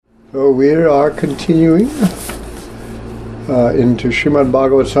So we are continuing into Srimad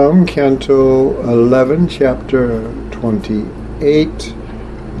Bhagavatam, Canto 11, Chapter 28,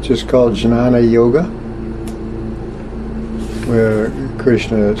 which is called Jnana Yoga, where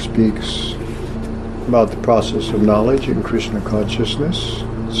Krishna speaks about the process of knowledge and Krishna consciousness.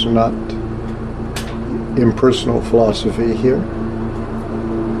 It's not impersonal philosophy here.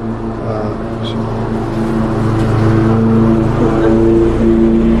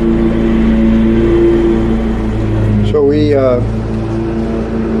 So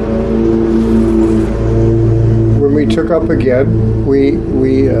when we took up again, we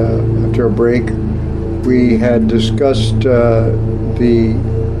after a break, we had discussed the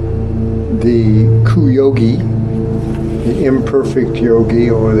ku-yogi, the imperfect yogi,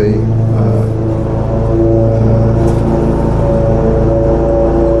 or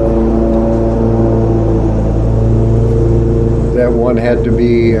that one had to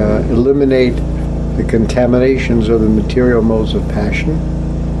be eliminate the contaminations of the material modes of passion,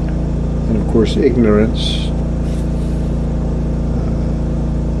 and of course ignorance.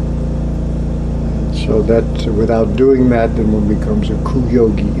 So that without doing that, then one becomes a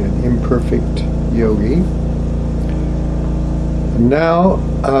ku-yogi, an imperfect yogi. And now,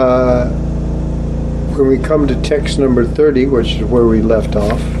 when we come to text number 30, which is where we left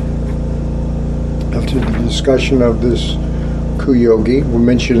off, after the discussion of this ku-yogi, who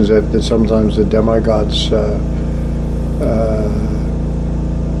mentions that sometimes the demigods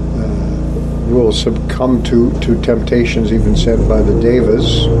will succumb to temptations even sent by the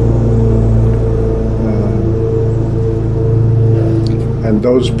devas. And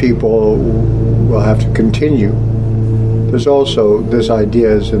those people will have to continue. There's also this idea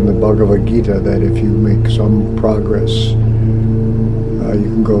is in the Bhagavad Gita that if you make some progress, you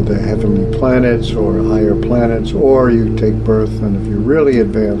can go to heavenly planets or higher planets, or you take birth, and if you really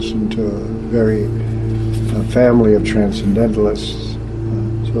advance into a family of transcendentalists,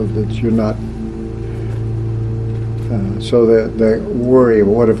 so that you're not, so that worry,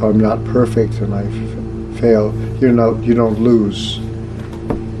 what if I'm not perfect and I fail? You don't lose.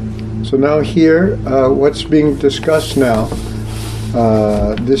 So now here, what's being discussed now?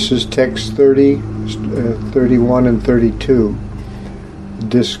 This is text 30, 31, and 32.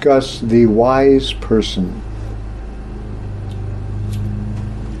 Discuss the wise person.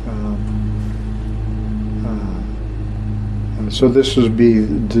 So this would be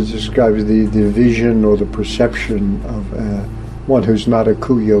to describe the vision or the perception of one who's not a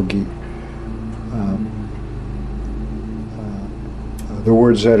ku-yogi. The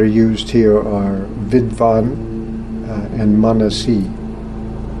words that are used here are vidvan and manasi,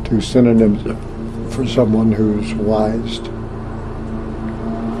 two synonyms for someone who's wise.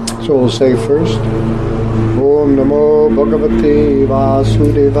 So we'll say first, Om Namo Bhagavate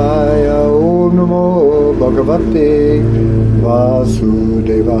Vasudevaya, Om Namo Bhagavate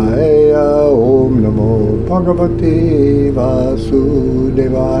Vasudevaya, Om Namo Bhagavate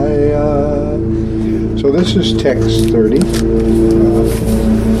Vasudevaya. So this is text 30.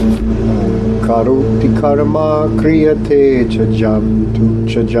 Karoti karma kriyate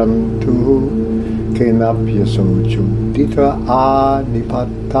chajantu kenapya sochudita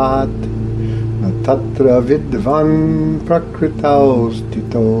anipatat natatra vidvan prakritaus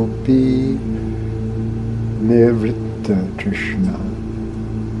titopi nivritta trishna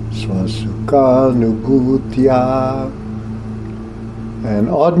swasukanubhutya. An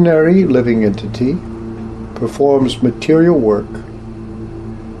ordinary living entity performs material work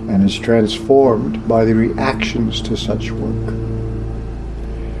and is transformed by the reactions to such work.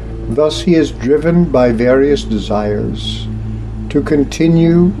 Thus he is driven by various desires to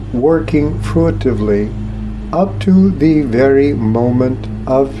continue working fruitively up to the very moment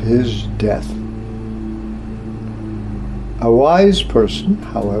of his death. A wise person,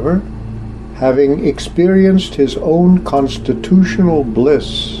 however, having experienced his own constitutional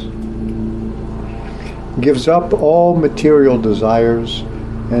bliss, gives up all material desires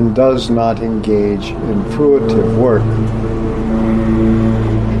and does not engage in fruitive work.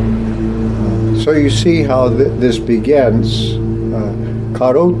 So you see how this begins.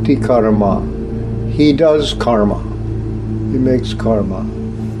 Karoti karma. He does karma. He makes karma.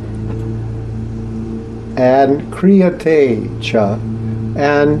 And kriyate cha,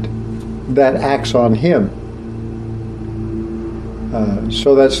 and that acts on him.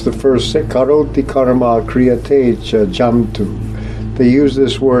 So that's the first, karoti karma kriyate cha jantu. They use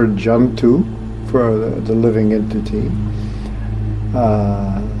this word jantu for the living entity.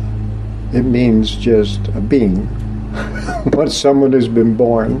 It means just a being. Once someone has been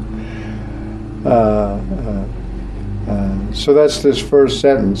born, So that's this first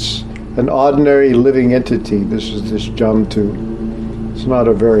sentence. An ordinary living entity. This is this Jantu. It's not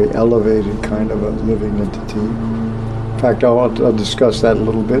a very elevated kind of a living entity. In fact, I'll discuss that a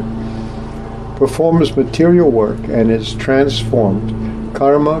little bit. Performs material work and is transformed.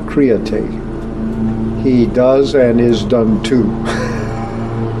 Karma kriyate. He does and is done to.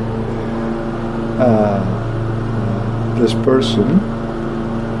 This person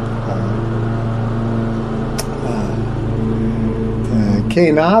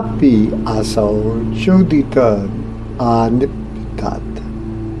kenapi asau chodita anipitat.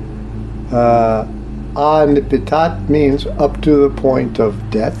 Anipitat means up to the point of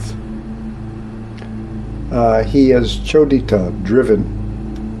death. He is chodita, driven.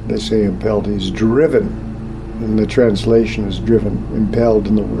 They say impelled. He's driven. And the translation is driven. Impelled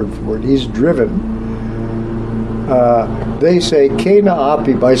in the word for word. He's driven. They say kena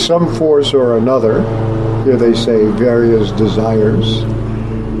api, by some force or another. Here they say various desires.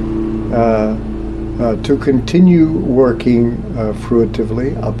 To continue working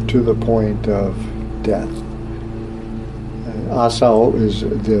fruitively up to the point of death. Asao is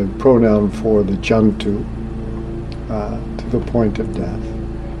the pronoun for the Jantu, to the point of death.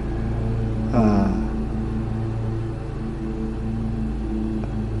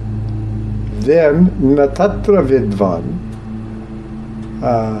 Then natatra vidvan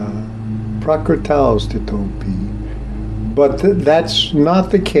prakritao stitopi. But that's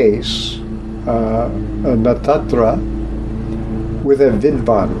not the case, natatra, with a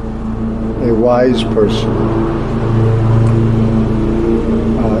vidvan, a wise person.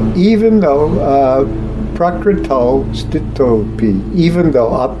 Even though prakrito stitopi, even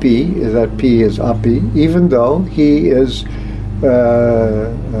though api, that p is api, even though he is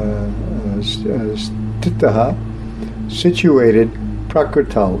stitaha, situated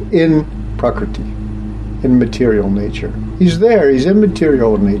prakrito, in prakriti, in material nature. He's there, he's in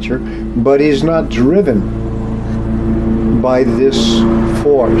material nature, but he's not driven by this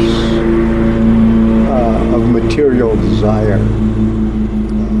force of material desire.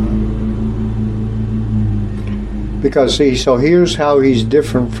 Because, see, so here's how he's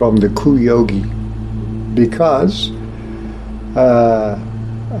different from the Kuyogi. Because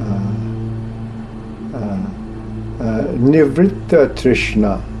Nivritta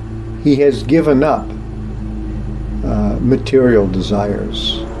Trishna, he has given up material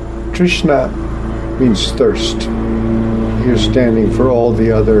desires. Trishna means thirst. Here standing for all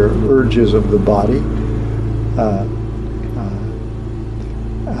the other urges of the body.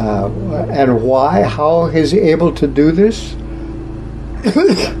 And why? How is he able to do this?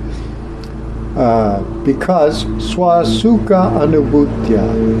 Because swasukha anubhutya,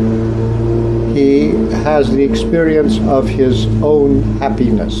 he has the experience of his own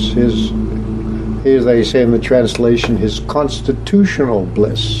happiness, his, as they say in the translation, his constitutional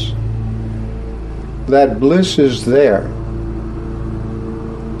bliss. That bliss is there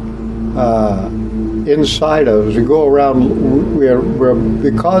inside of us. We go around, we're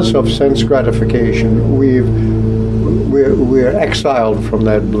because of sense gratification, we're exiled from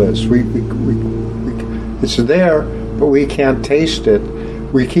that bliss. It's there, but we can't taste it.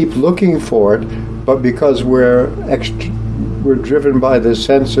 We keep looking for it, but because we're driven by the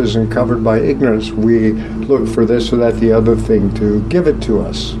senses and covered by ignorance, we look for this or that, the other thing to give it to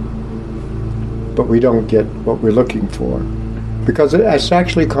us. But we don't get what we're looking for, because it's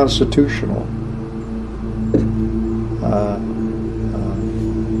actually constitutional.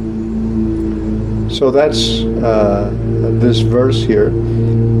 So that's this verse here.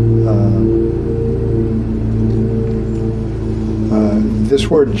 This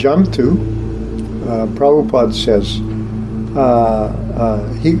word jamtu, Prabhupada says,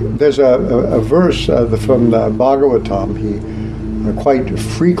 there's a verse from the Bhagavatam he quite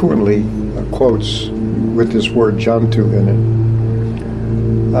frequently quotes with this word jantu in it.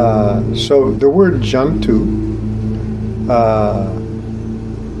 So the word jantu,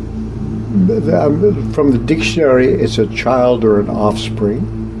 from the dictionary, it's a child or an offspring,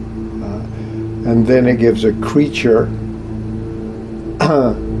 and then it gives a creature,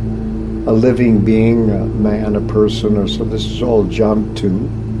 a living being, a man, a person, or so. This is all jantu.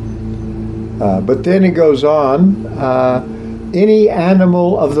 But then it goes on, any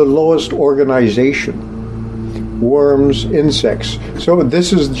animal of the lowest organization, worms, insects. So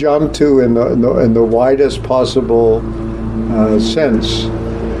this is jantu in the widest possible sense.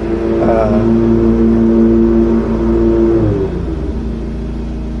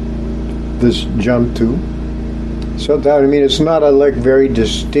 This jantu. So that, I mean, it's not a very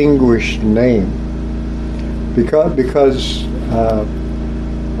distinguished name, because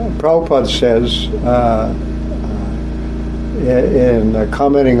Prabhupada says in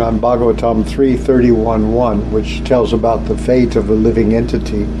commenting on Bhagavatam 3:31:1, which tells about the fate of a living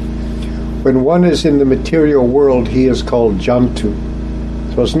entity. When one is in the material world, he is called Jantu.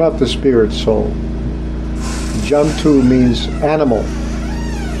 So it's not the spirit soul. Jantu means animal.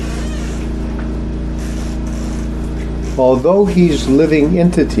 Although he's living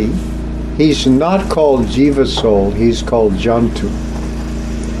entity, he's not called Jiva soul, he's called Jantu.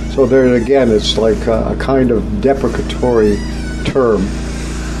 So there again, it's like a kind of deprecatory term.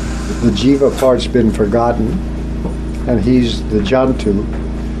 The Jiva part's been forgotten, and he's the Jantu.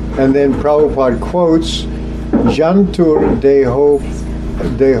 And then Prabhupada quotes, Jantur deho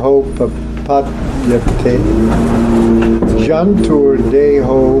papatyate, Jantur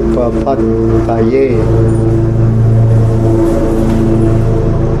deho papataye.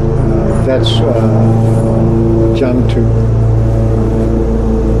 That's Jantu.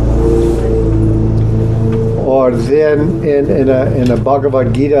 Or then in a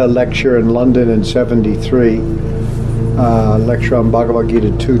Bhagavad Gita lecture in London in 73, lecture on Bhagavad Gita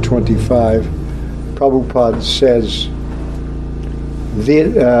 225, Prabhupada says,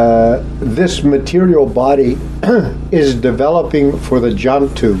 this material body is developing for the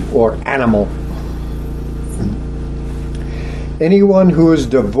Jantu, or animal. Anyone who is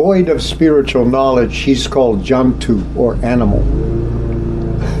devoid of spiritual knowledge, he's called Jantu, or animal.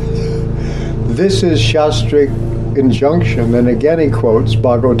 This is Shastric injunction, and again he quotes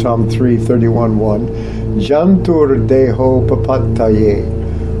Bhagavatam 3:31:1, Jantur deho papataye.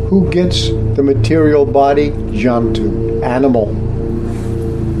 Who gets the material body? Jantu, animal.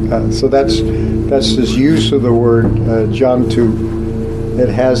 So that's this use of the word Jantu. It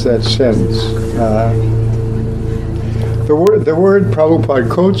has that sense. The word Prabhupada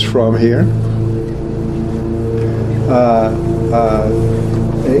quotes from here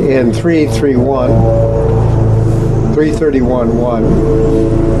in 3:31:1.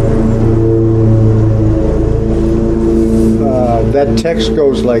 That text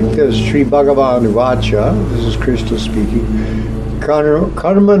goes like this: Sri Bhagavan Uvacha, this is Krishna speaking,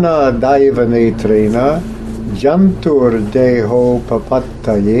 Karmana daivanetrena jantur deho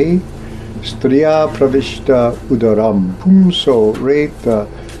papattaye striya pravishta udaram pumso reta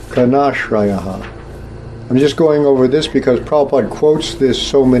kanashrayaha. I'm just going over this because Prabhupada quotes this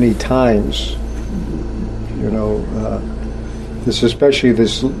so many times. This especially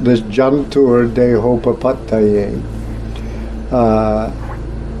this jantur deho papattaye.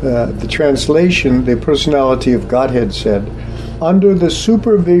 The translation, the personality of Godhead said, under the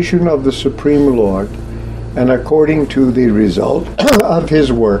supervision of the Supreme Lord and according to the result of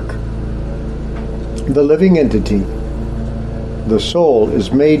his work, the living entity, the soul,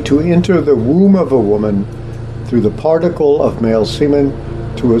 is made to enter the womb of a woman through the particle of male semen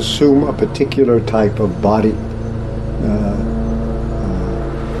to assume a particular type of body.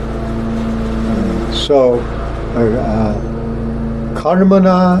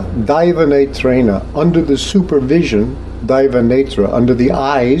 Karmana daivanetrena, under the supervision, daivanetra, under the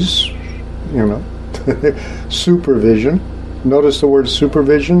eyes, supervision. Notice the word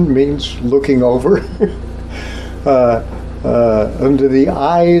supervision means looking over. Under the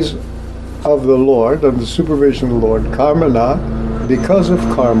eyes of the Lord, under the supervision of the Lord, karmana, because of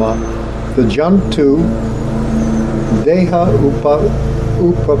karma, the jantu deha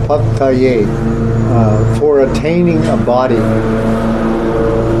upapattaye, for attaining a body.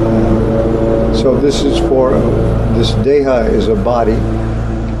 So this is for, this deha is a body.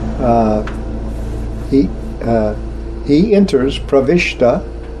 He enters pravishta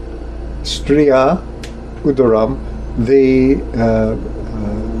striya udaram, the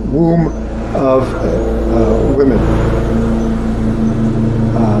womb of women,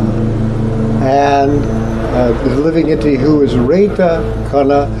 and the living entity who is reta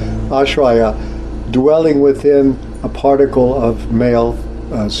kana ashraya, dwelling within a particle of male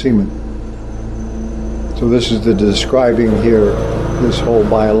semen. So this is the describing here this whole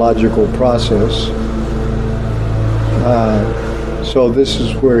biological process. So this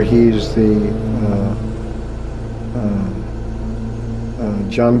is where he's the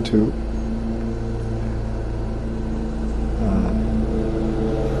Jantu.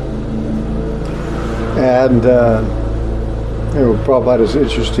 And Prabhupada has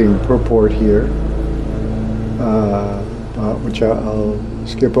interesting purport here, which I'll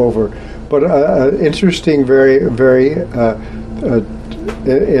skip over. But interesting, very, very,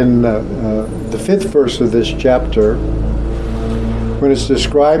 in the 5th verse of this chapter, when it's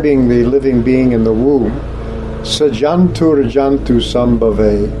describing the living being in the womb, Sajantur Jantu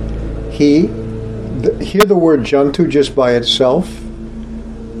Sambhave. Hear the word Jantu just by itself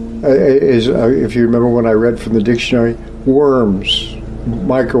is, if you remember when I read from the dictionary, worms,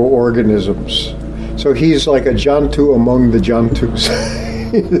 microorganisms. So he's like a Jantu among the Jantus.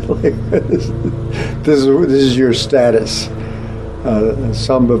 This is your status.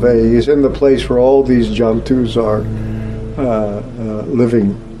 Sambhave. He's in the place where all these Jantus are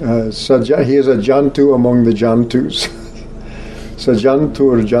living. He is a Jantu among the Jantus.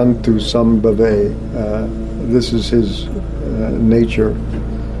 Sajantur Jantu Sambhave. This is his nature.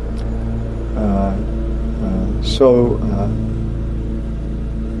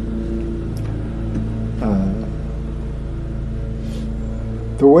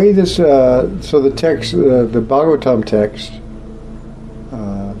 The way this, so the text, the Bhagavatam text,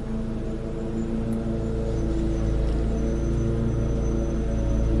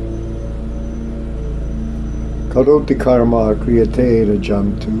 Karoti karma kriyate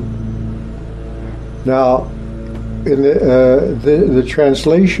rajantu. Now, in the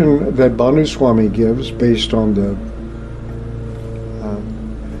translation that Bhanu Swami gives, based on the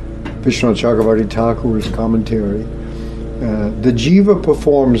Vishnu Chakravarti Thakur's commentary, the jiva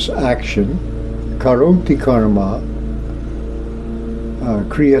performs action, karoti karma,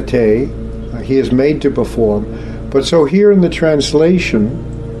 kriyate, he is made to perform. But so here in the translation,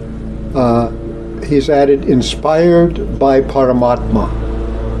 he's added inspired by Paramatma.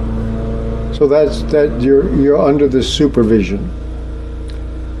 So that you're under this supervision,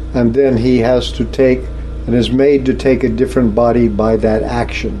 and then he has to take and is made to take a different body by that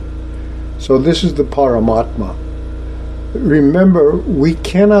action. So this is the Paramatma. Remember, we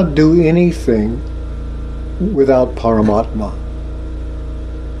cannot do anything without Paramatma.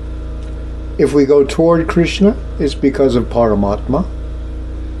 If we go toward Krishna, it's because of Paramatma,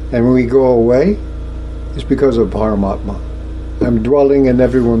 and when we go away, it's because of Paramatma. I'm dwelling in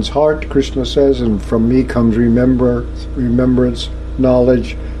everyone's heart, Krishna says, and from me comes remembrance,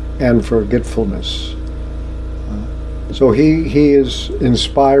 knowledge, and forgetfulness. So he is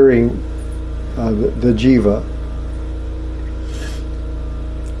inspiring the jiva.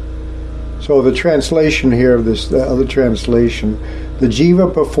 So the translation here of this, the other translation, the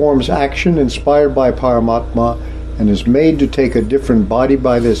jiva performs action inspired by Paramatma and is made to take a different body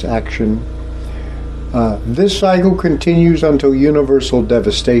by this action. This cycle continues until universal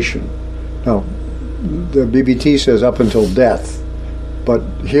devastation. Now, the BBT says up until death, but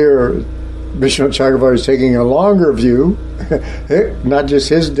here Vishnu Chakravarti is taking a longer view, not just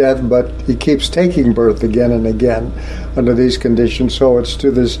his death, but he keeps taking birth again and again under these conditions. So it's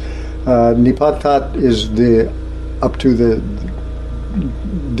to this Nipatat is up to the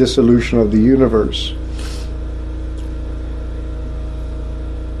dissolution of the universe.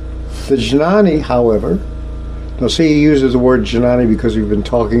 The Jnani, however, now see, he uses the word Jnani because we've been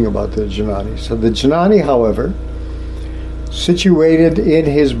talking about the Jnani. So the Jnani, however, situated in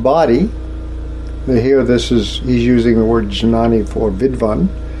his body, here he's using the word Jnani for Vidvan,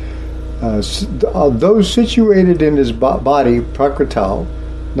 those situated in his body, Prakritau,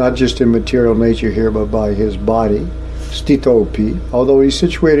 not just in material nature here, but by his body, Stitopi, although he's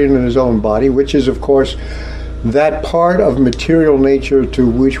situated in his own body, which is, of course, that part of material nature to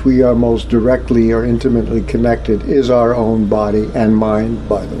which we are most directly or intimately connected is our own body and mind,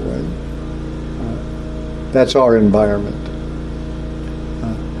 by the way. That's our environment.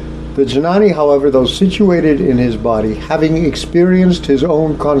 The Jnani, however, though situated in his body, having experienced his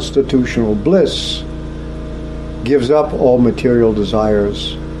own constitutional bliss, gives up all material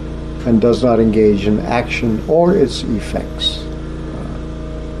desires and does not engage in action or its effects.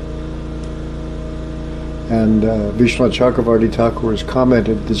 And Vishnu Chakravarti Thakur has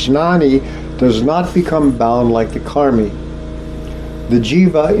commented, the Jnani does not become bound like the Karmi. The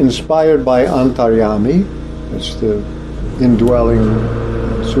Jiva, inspired by Antaryami, that's the indwelling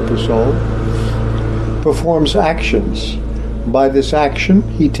Supersoul, performs actions. By this action,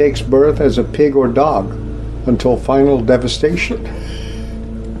 he takes birth as a pig or dog until final devastation.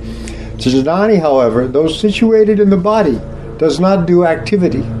 The Jnani, however, though situated in the body, does not do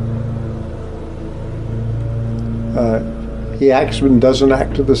activity. He acts and doesn't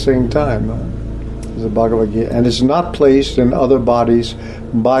act at the same time. The Bhagavad Gita, and is not placed in other bodies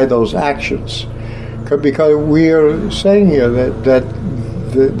by those actions. Because we are saying here that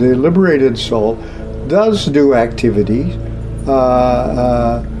the liberated soul does do activity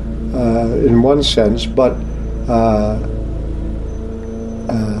in one sense, but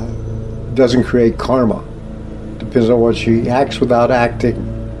doesn't create karma. Depends on what she acts without acting.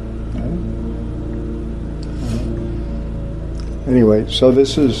 Anyway, so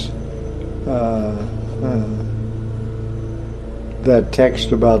this is that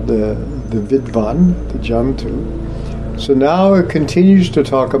text about the Vidvan, the Jantu. So now it continues to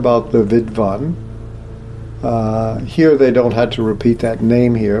talk about the Vidvan. Here they don't have to repeat that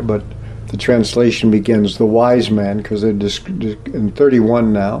name here, but the translation begins, the wise man, because they're in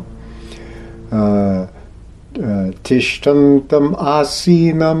 31 now. Tishtantam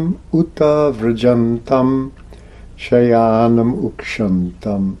asinam uta vrajantam shayanam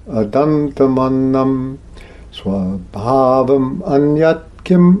ukshantam adantamannam swabhavam anyat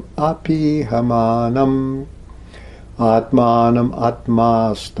kim api hamanam atmanam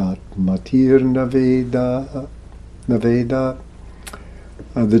atmastatmatir naveda.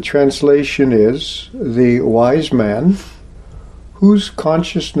 The translation is, the wise man whose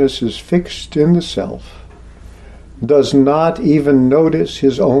consciousness is fixed in the self does not even notice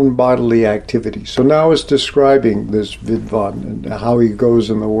his own bodily activity. So now it's describing this Vidvan and how he goes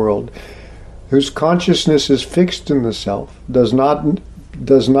in the world. Whose consciousness is fixed in the self, does not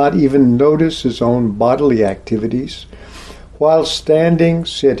even notice his own bodily activities, while standing,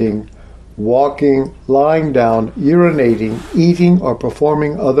 sitting, walking, lying down, urinating, eating, or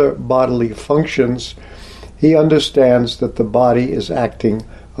performing other bodily functions, he understands that the body is acting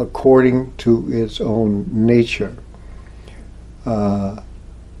according to its own nature.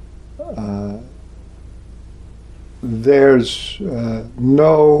 There's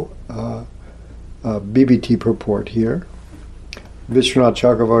no BBT purport here. Vishwanath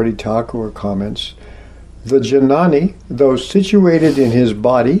Chakravarti Thakur comments, the Janani, though situated in his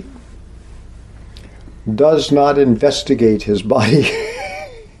body, does not investigate his body.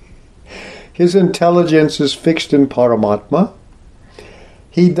 His intelligence is fixed in Paramatma.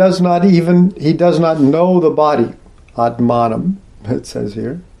 He does not know the body. Atmanam, it says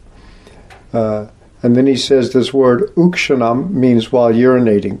here. And then he says this word ukshanam means while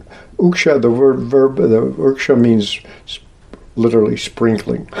urinating. Uksha, the uksha means literally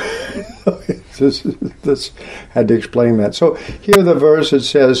sprinkling. This had to explain that. So here the verse, it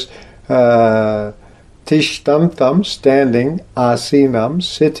says, Tishtantam, standing, asinam,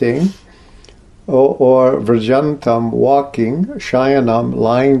 sitting, or vrajantam, walking, shayanam,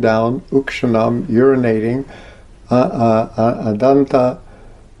 lying down, ukshanam, urinating,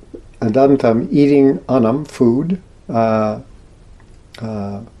 adantam, eating anam, food,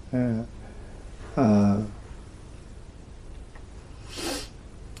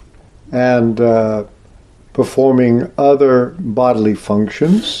 and performing other bodily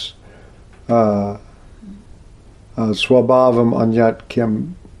functions, swabhavam anyat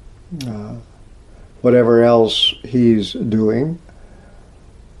kim, whatever else he's doing.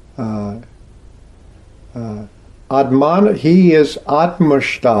 Atman, he is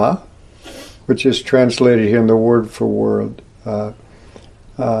atmashta, which is translated here in the word for word,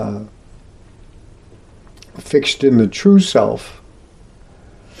 fixed in the true self.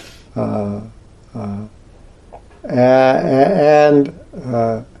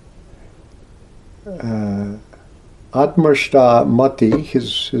 Atmashta mati,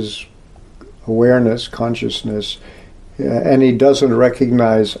 his awareness, consciousness, and he doesn't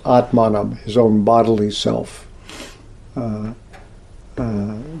recognize Atmanam, his own bodily self.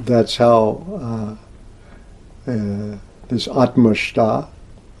 That's how this Atmashta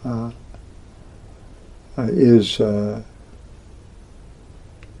is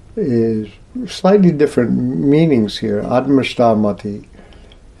slightly different meanings here. Atmashta mati,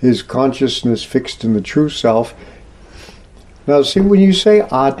 his consciousness fixed in the true self. Now, see, when you say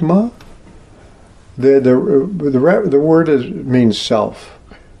Atma, the word means self.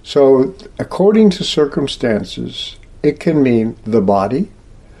 So, according to circumstances, it can mean the body,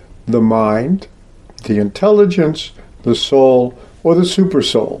 the mind, the intelligence, the soul, or the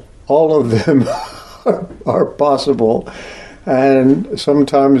supersoul. All of them are possible, and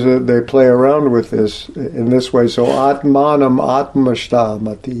sometimes they play around with this in this way. So, Atmanam Atmashta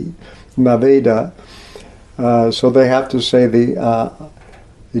Mati Naveda. So they have to say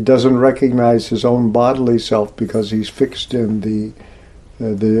he doesn't recognize his own bodily self because he's fixed in the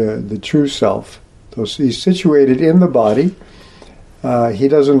true self. So he's situated in the body. He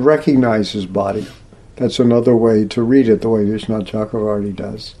doesn't recognize his body. That's another way to read it, the way Vishwanath Chakravarti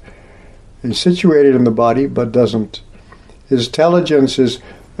does. He's situated in the body, but doesn't. His intelligence is,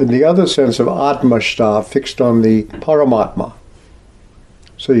 in the other sense of Atmashta, fixed on the Paramatma.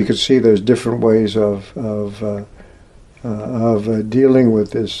 So you can see there's different ways of dealing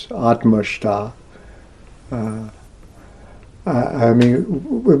with this Atmashta. I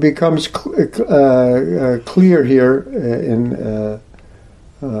mean, it becomes clear here in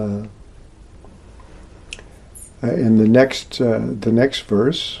the next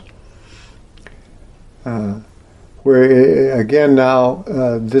verse, where again now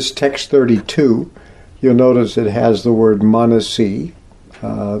this text 32 you'll notice it has the word manasi,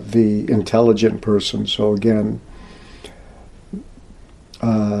 the intelligent person. So again,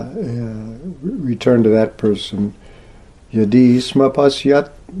 return to that person. Yadi smapasyat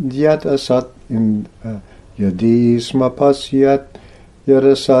yat asat in yadi smapasyat yat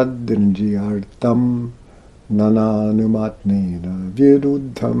asad indriyartam nananumatnena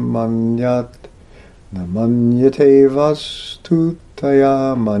viruddham manyat namanyate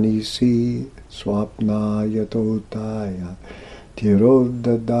vastutaya manisi swapna yatotaya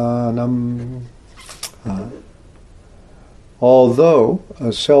tirodadanam. Although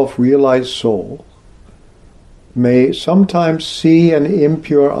a self-realized soul may sometimes see an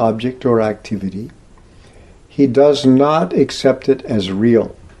impure object or activity, he does not accept it as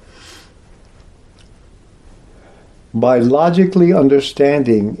real. By logically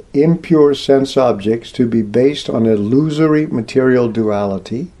understanding impure sense objects to be based on illusory material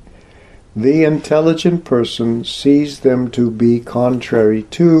duality, the intelligent person sees them to be contrary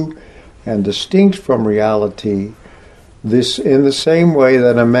to and distinct from reality, this in the same way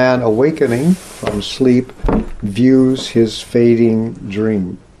that a man awakening from sleep views his fading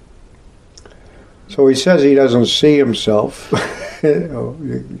dream. So he says he doesn't see himself. Oh,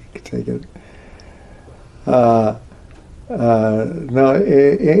 you can take it. Now,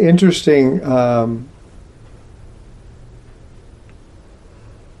 interesting.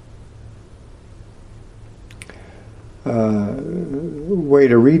 Way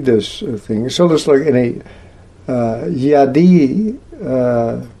to read this thing. So let's look in a yadi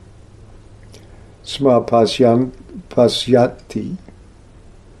sma pasyati.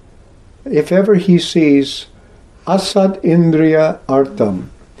 If ever he sees asat indriya artam,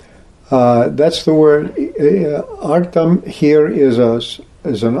 that's the word. Artam here is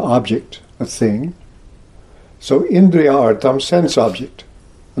an object, a thing. So indriya artam, sense object,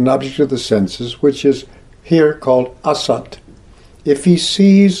 an object of the senses, which is here called asat. If he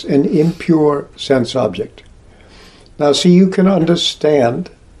sees an impure sense object. Now see, you can understand,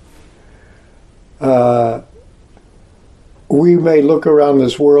 we may look around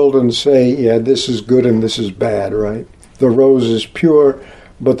this world and say, yeah, this is good and this is bad, right? The rose is pure,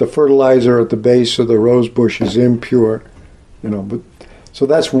 but the fertilizer at the base of the rose bush is impure, but so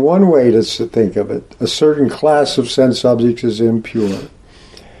that's one way to think of it. A certain class of sense objects is impure.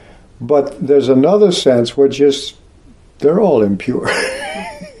 But there's another sense where just they're all impure.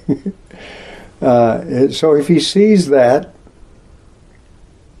 So if he sees that,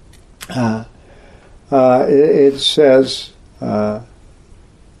 it says, nana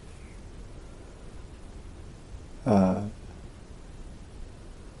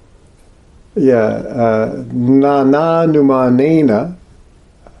numanena,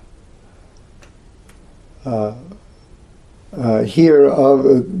 here of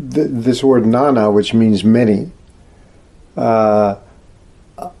this word nana, which means many,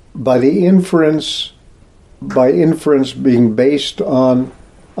 by inference being based on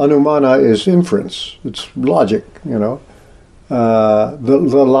anumana is inference. It's logic, the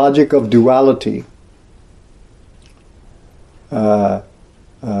logic of duality.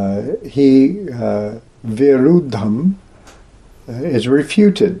 Viruddham is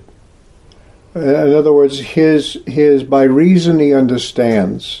refuted. In other words, his by reason he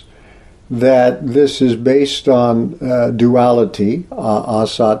understands that this is based on duality,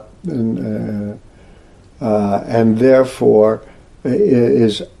 asat, and therefore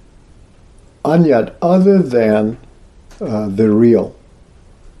is anyat, other than the real.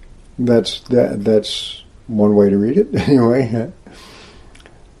 That's one way to read it. Anyway,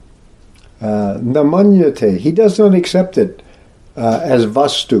 namanyate, he does not accept it as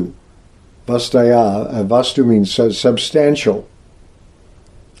vastu. Vastaya, vastu means substantial,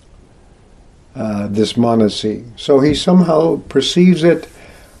 this manasi. So he somehow perceives it,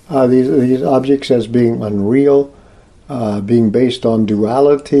 these objects, as being unreal, being based on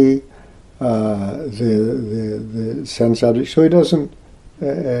duality, the sense object. So he doesn't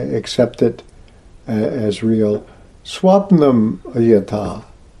accept it as real. Swapnam yata,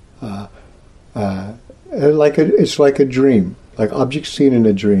 it's like a dream, like objects seen in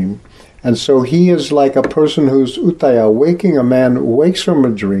a dream. And so he is like a person who's utaya, waking. A man wakes from a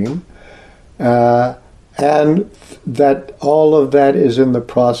dream, and that all of that is in the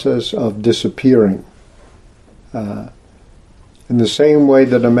process of disappearing. In the same way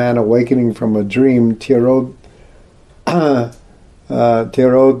that a man awakening from a dream,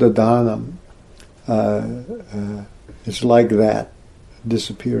 tirodadanam, it's like that,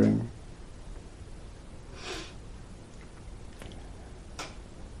 disappearing.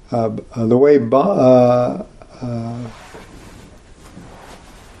 The way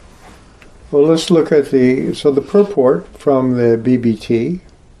Well, let's look at the purport from the BBT.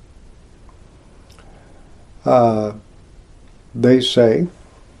 They say,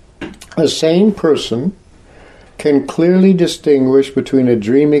 a sane person can clearly distinguish between a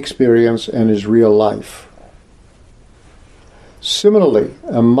dream experience and his real life. Similarly,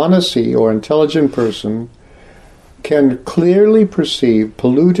 a manasi or intelligent person can clearly perceive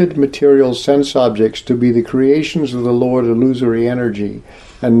polluted material sense objects to be the creations of the Lord illusory energy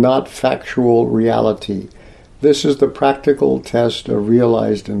and not factual reality. This is the practical test of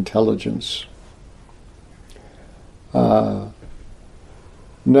realized intelligence. Now,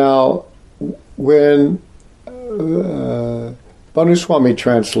 when Bhanuswami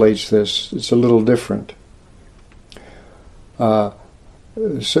translates this, it's a little different.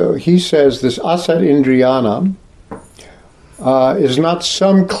 So he says this asat indriyana is not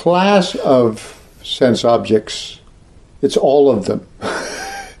some class of sense objects, it's all of them.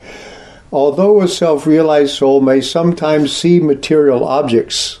 Although a self-realized soul may sometimes see material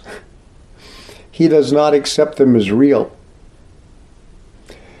objects, he does not accept them as real,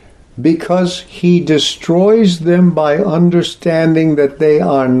 because he destroys them by understanding that they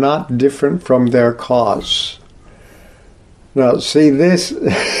are not different from their cause. Now, see this,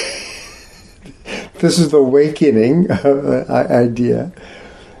 this is the awakening idea.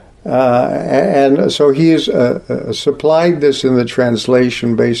 And so he has supplied this in the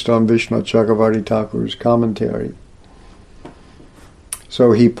translation based on Vishnu Chakravarti Thakur's commentary.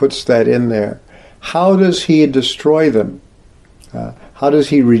 So he puts that in there. How does he destroy them? How does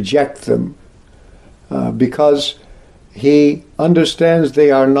he reject them? Because he understands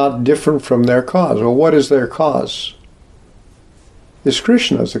they are not different from their cause. Well, what is their cause? It's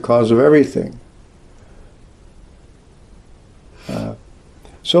Krishna is the cause of everything.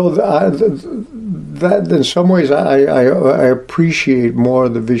 So that in some ways I appreciate more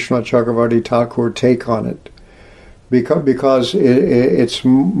the Vishnu Chakravarti Thakur take on it, because it's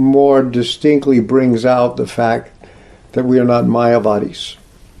more distinctly brings out the fact that we are not Mayavadis.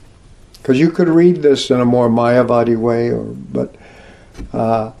 Because you could read this in a more Mayavadi way, but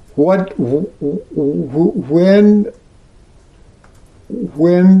when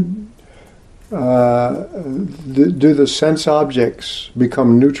do the sense objects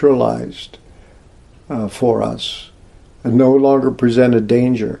become neutralized for us and no longer present a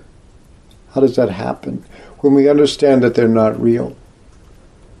danger? How does that happen? When we understand that they're not real.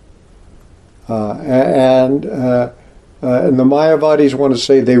 And the Mayavadis want to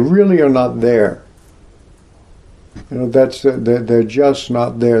say they really are not there. You know, they're just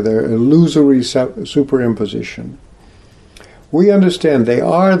not there. They're illusory superimposition. We understand they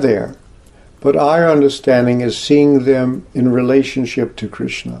are there, but our understanding is seeing them in relationship to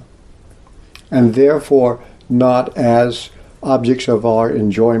Krishna, and therefore not as objects of our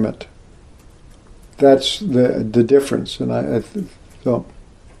enjoyment. That's the difference. And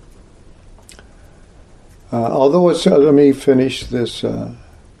although it's, let me finish this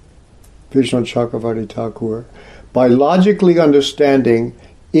Vishnu Chakravarti Thakur. By logically understanding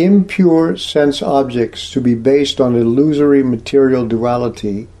impure sense objects to be based on illusory material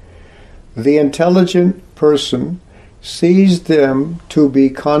duality, the intelligent person sees them to be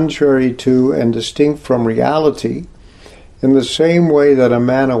contrary to and distinct from reality in the same way that a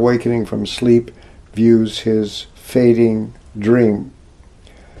man awakening from sleep views his fading dream.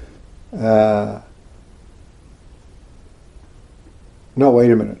 No,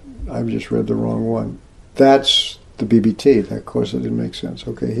 wait a minute. I've just read the wrong one. That's the BBT. Of course, that didn't make sense.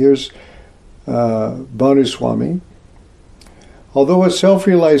 Okay, here's Bhanuswami. Although a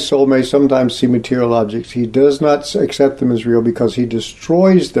self-realized soul may sometimes see material objects, he does not accept them as real because he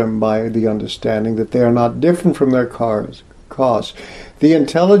destroys them by the understanding that they are not different from their cause. The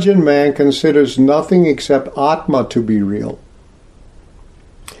intelligent man considers nothing except Atma to be real,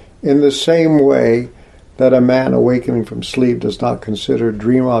 in the same way that a man awakening from sleep does not consider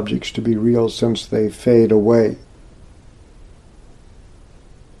dream objects to be real since they fade away.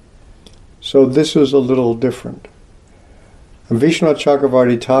 So this is a little different. And Vishnu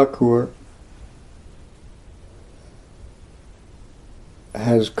Chakravarti Thakur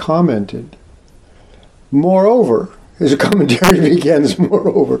has commented, moreover, his commentary begins,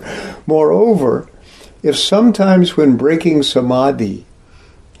 moreover, if sometimes when breaking samadhi,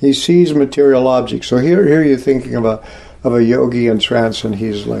 he sees material objects. So here you're thinking of a yogi in trance, and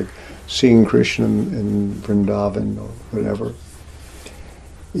he's like seeing Krishna in Vrindavan or whatever.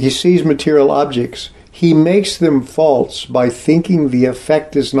 He sees material objects. He makes them false by thinking the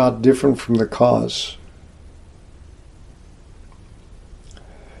effect is not different from the cause.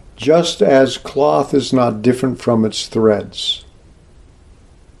 Just as cloth is not different from its threads.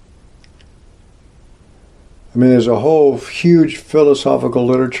 I mean, there's a whole huge philosophical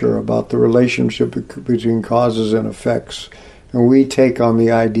literature about the relationship between causes and effects. And we take on the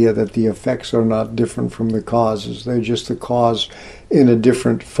idea that the effects are not different from the causes. They're just the cause in a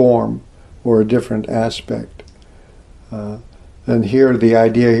different form or a different aspect. And here the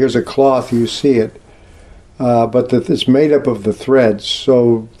idea, here's a cloth, you see it, but that it's made up of the threads,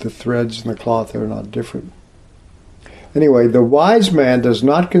 so the threads in the cloth are not different. Anyway, the wise man does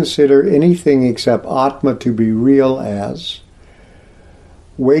not consider anything except Atma to be real as.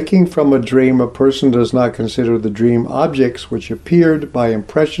 Waking from a dream, a person does not consider the dream objects which appeared by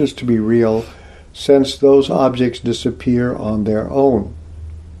impressions to be real, since those objects disappear on their own.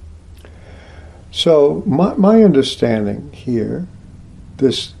 So, my understanding here,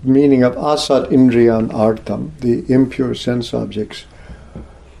 this meaning of asat indriyan artam, the impure sense objects,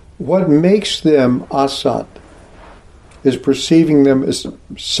 what makes them asat is perceiving them as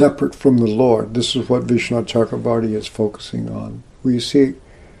separate from the Lord. This is what Vishnu Chakravarti is focusing on. We see,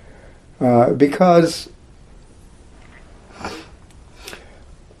 because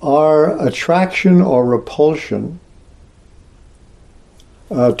our attraction or repulsion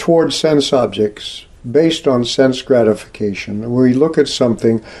towards sense objects based on sense gratification, when we look at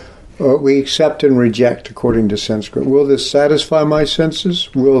something, we accept and reject according to sense gratification. Will this satisfy my senses?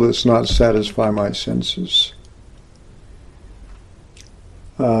 Will this not satisfy my senses?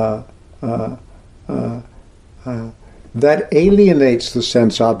 That alienates the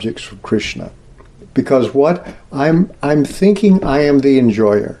sense objects from Krishna, because what I'm thinking I am the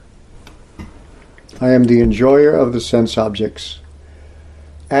enjoyer. I am the enjoyer of the sense objects,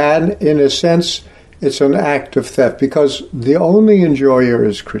 and in a sense, it's an act of theft because the only enjoyer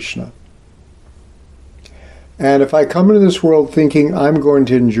is Krishna. And if I come into this world thinking I'm going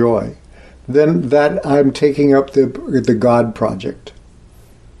to enjoy, then that I'm taking up the God project.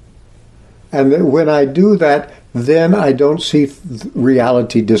 And then when I do that, then I don't see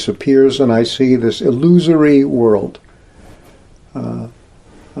reality disappears, and I see this illusory world.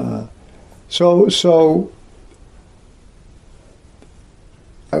 So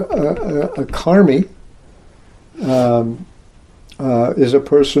a karmi is a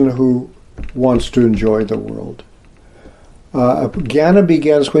person who wants to enjoy the world. Jnana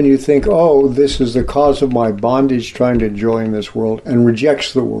begins when you think, oh, this is the cause of my bondage, trying to enjoy in this world, and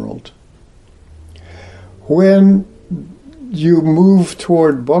rejects the world. When you move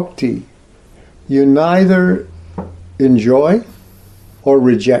toward bhakti, you neither enjoy or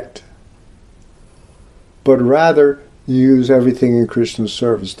reject, but rather use everything in Krishna's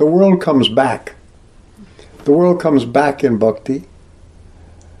service. The world comes back. The world comes back in bhakti,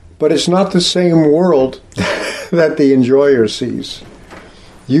 but it's not the same world that the enjoyer sees.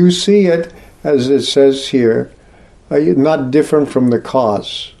 You see it, as it says here, not different from the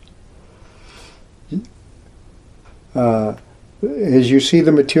cause. As you see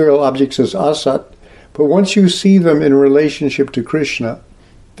the material objects as asat, but once you see them in relationship to Krishna,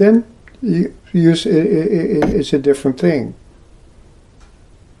 then it's a different thing.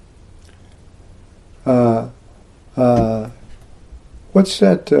 What's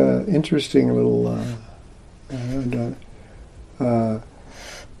that interesting little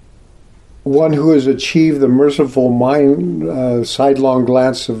one who has achieved the merciful mind sidelong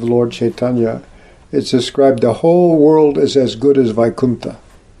glance of the Lord Chaitanya? It's described the whole world is as good as Vaikuntha.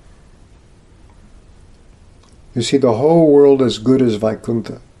 You see, the whole world is good as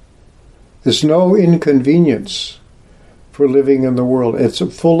Vaikuntha. There's no inconvenience for living in the world. It's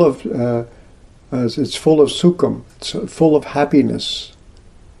full of sukham. It's full of happiness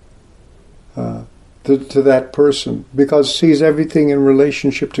to that person, because sees everything in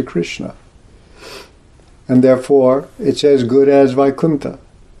relationship to Krishna, and therefore it's as good as Vaikuntha.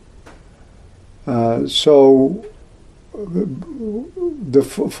 So the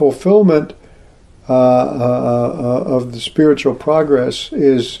fulfillment of the spiritual progress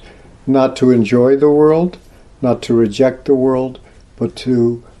is not to enjoy the world, not to reject the world, but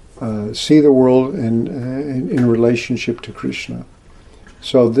to see the world in relationship to Krishna.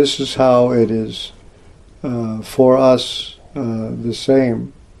 So this is how it is for us the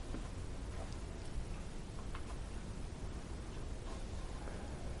same.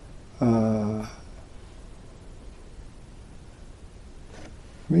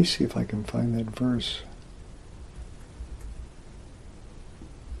 Let me see if I can find that verse.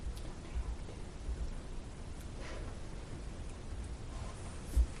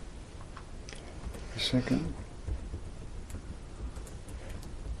 A second.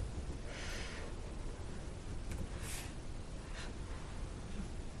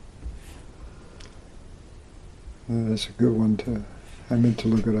 That's a good one I meant to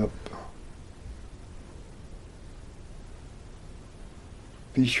look it up.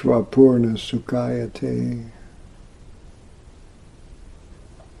 Vishwapurna Sukayate.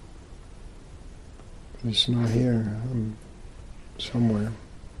 It's not here. Somewhere.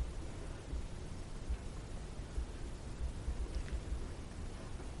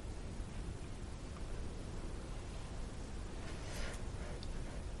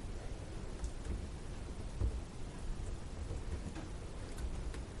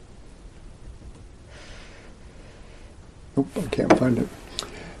 Nope, I can't find it.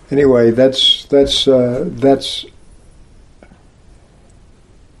 Anyway, that's let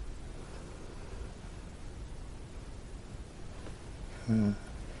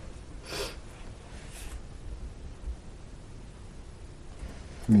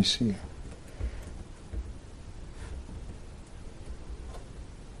me see.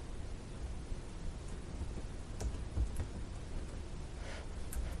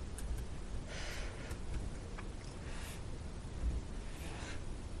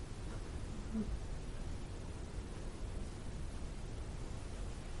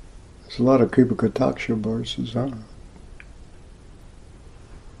 There's a lot of Kripa Kataksha verses, huh?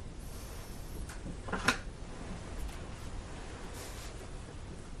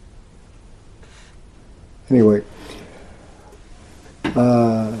 Anyway,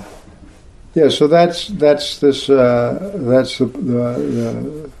 yeah. So that's this. That's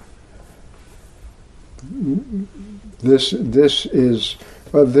this is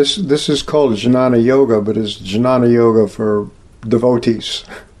this is called Jnana Yoga, but it's Jnana Yoga for devotees.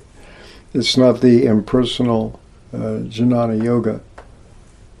 It's not the impersonal Jnana Yoga.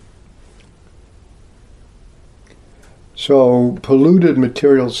 So polluted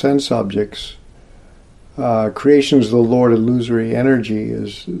material sense objects, creations of the Lord illusory energy,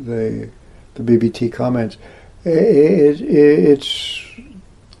 as the BBT comments. It's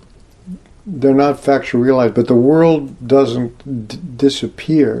they're not factually realized, but the world doesn't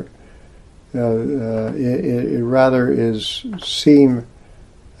disappear. It rather is seen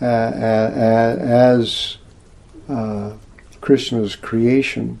as Krishna's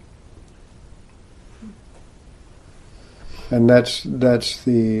creation, and that's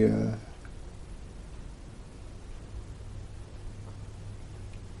the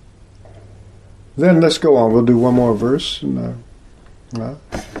then let's go on. We'll do one more verse.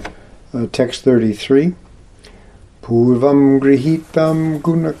 Text 33. Purvam grihitam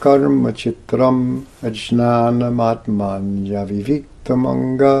gunakarma chitram ajnanamatmanya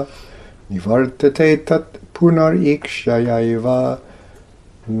viviktamanga nivartate tat punar ikshayaiva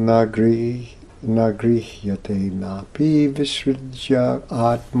nagrihyate napi visrijya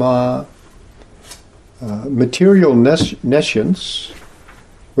atma. Material nescience,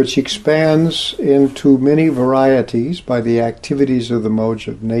 which expands into many varieties by the activities of the modes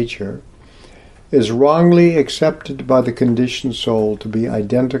of nature, is wrongly accepted by the conditioned soul to be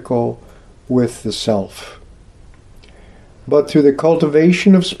identical with the self. But through the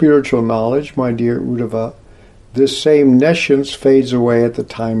cultivation of spiritual knowledge, my dear Uddhava, this same nescience fades away at the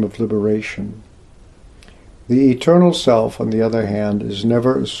time of liberation. The eternal self, on the other hand, is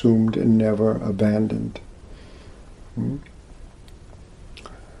never assumed and never abandoned.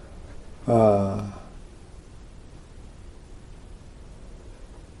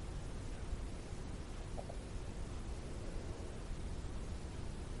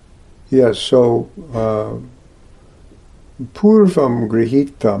 Yes, so purvam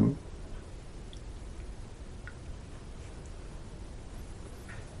grihitam,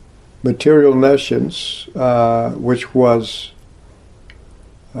 material nescience, which was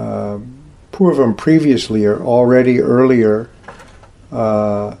purvam previously or already earlier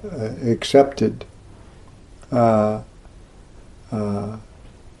accepted, guna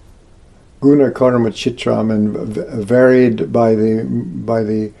karma chitram, and varied by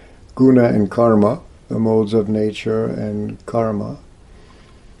the guna and karma, the modes of nature and karma.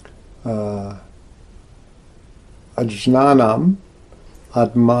 Ajnanam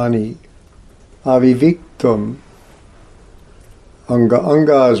atmani aviviktam.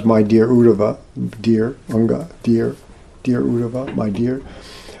 Anga is my dear Uddhava, dear Uddhava, my dear.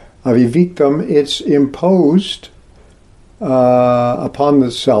 Aviviktam, it's imposed upon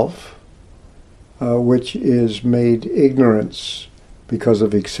the self, which is made ignorance because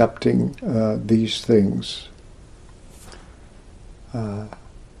of accepting these things.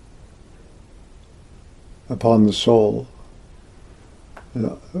 Upon the soul.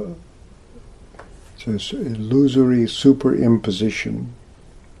 It's an illusory superimposition.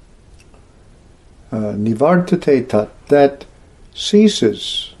 Nivartate tat, that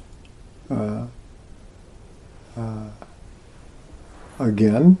ceases.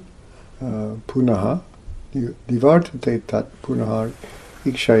 Again, punaha, nivartate tat punaha,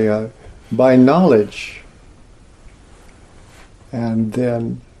 ikshaya, by knowledge. And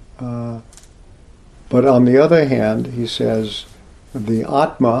then, but on the other hand, he says, the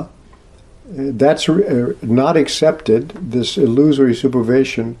Atma, that's not accepted, this illusory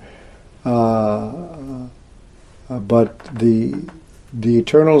supervision, but the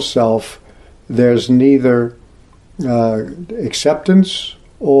eternal self, there's neither acceptance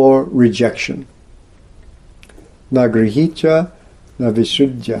or rejection. Na grihitya, na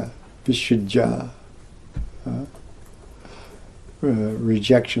visuddhya.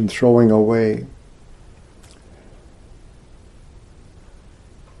 Rejection, throwing away.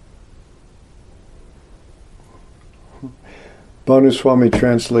 Bhanuswami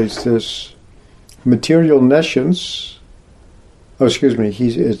translates this: material nescience. It's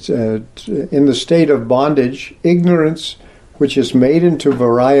in the state of bondage, ignorance, which is made into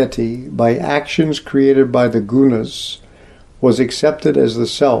variety by actions created by the gunas, was accepted as the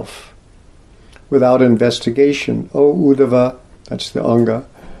self without investigation. O Uddhava, that's the Anga,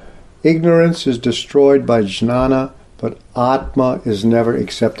 ignorance is destroyed by jnana, but Atma is never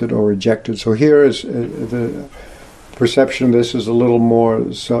accepted or rejected. So here is the perception of this is a little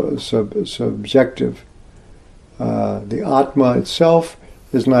more subjective. The Atma itself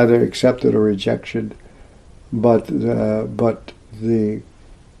is neither accepted or rejected, but the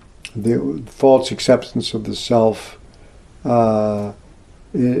false acceptance of the self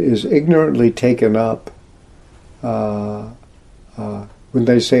is ignorantly taken up. When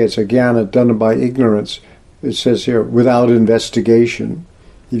they say it's a jnana done by ignorance, it says here, without investigation.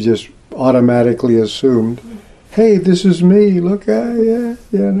 You just automatically assumed, hey, this is me, look, this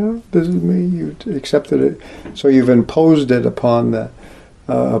is me, you accepted it. So you've imposed it upon the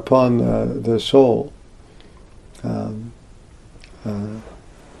soul.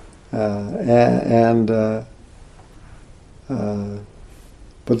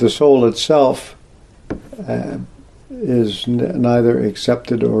 But the soul itself is neither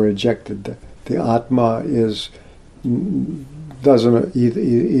accepted or rejected. The Atma doesn't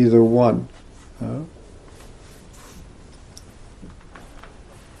either one.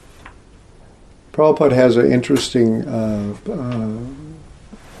 Prabhupada has an interesting,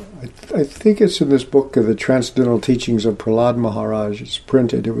 I think it's in this book, The Transcendental Teachings of Prahlad Maharaj. It's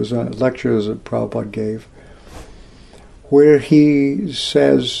printed. It was a lecture that Prabhupada gave, where he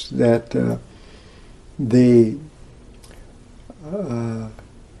says that the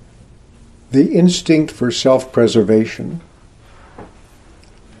instinct for self-preservation,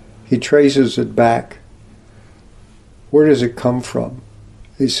 he traces it back. Where does it come from?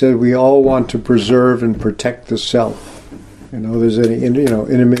 He said we all want to preserve and protect the self. There's enemy,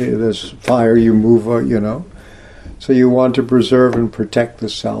 there's fire, you move, So you want to preserve and protect the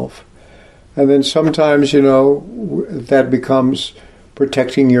self. And then sometimes, that becomes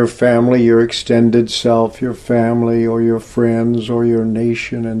protecting your family, your extended self, your family, or your friends, or your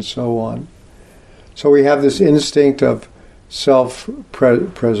nation, and so on. So we have this instinct of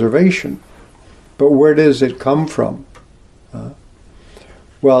self-preservation. But where does it come from?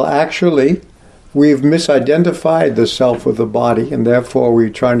 Well, actually, we've misidentified the self with the body, and therefore we're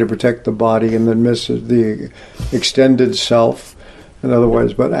trying to protect the body and then miss the extended self, in other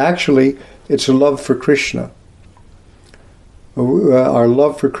words. But actually, it's a love for Krishna. Our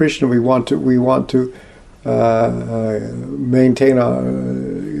love for Krishna, we want to maintain,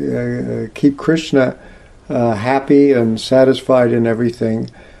 keep Krishna happy and satisfied in everything.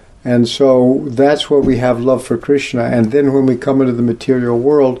 And so that's where we have love for Krishna. And then when we come into the material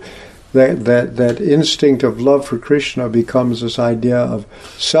world, that instinct of love for Krishna becomes this idea of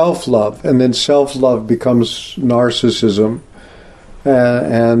self-love. And then self-love becomes narcissism.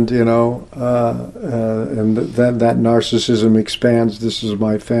 And then that narcissism expands, this is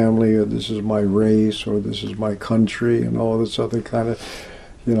my family, or this is my race, or this is my country, and all this other kind of,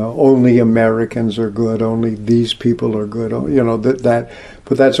 only Americans are good, only these people are good,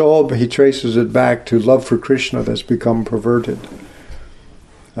 but that's all, he traces it back to love for Krishna that's become perverted.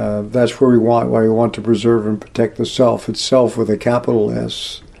 That's why we want to preserve and protect the self. It's self with a capital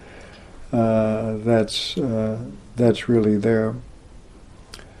S. That's really there.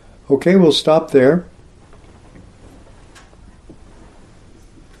 Okay, we'll stop there.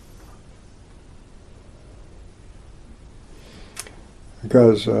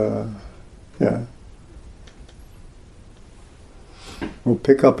 Because, we'll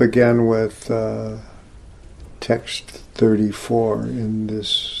pick up again with text 34 in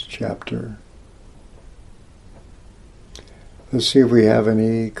this chapter. Let's see if we have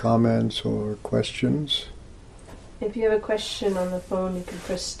any comments or questions. If you have a question on the phone, you can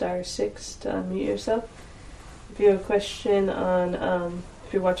press *6 to unmute yourself. if you have a question on,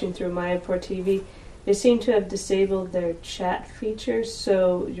 if you're watching through Mayapur TV, they seem to have disabled their chat feature,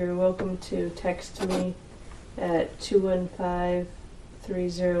 so you're welcome to text me at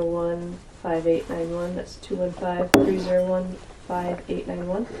 215-301-5891. That's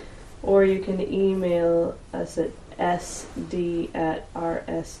 215-301-5891. Or you can email us at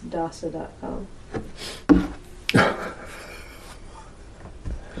sd@rsdasa.com.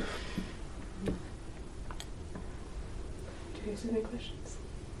 Do you guys have any questions?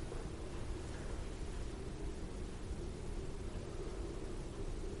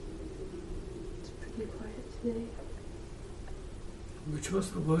 It's pretty quiet today. Which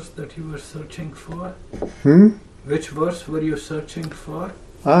was the verse that you were searching for? Which verse were you searching for?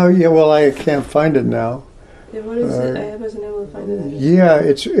 Oh, yeah, well, I can't find it now. Yeah, what is it? I wasn't able to find it. Yeah,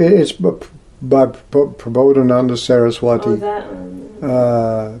 it's by Prabodhananda Saraswati. Oh, that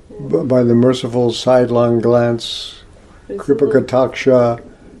one. By the merciful sidelong glance, Kripakataksha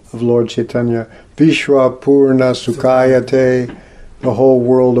of Lord Chaitanya. Vishwa Purna Sukhayate. The whole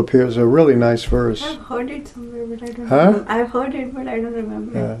world appears. A really nice verse. I've heard it somewhere, but I don't Huh? remember. I've heard it, but I don't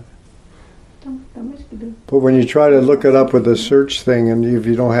remember. Yeah. That much to do. But when you try to look it up with the search thing, and if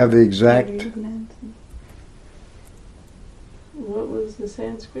you don't have the exact... What was the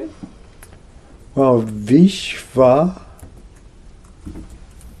Sanskrit? Well, Vishva...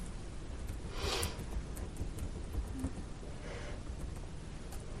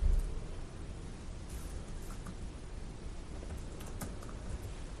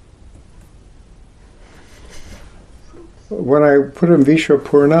 When I put in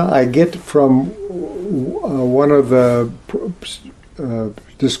Vishwapurna, I get from one of the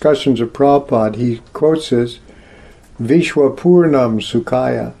discussions of Prabhupada, he quotes this, Vishwapurnam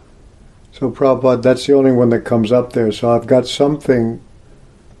Sukhaya. So Prabhupada, that's the only one that comes up there. So I've got something,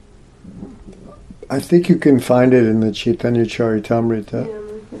 I think you can find it in the Chaitanya Charitamrita. Yeah, I'm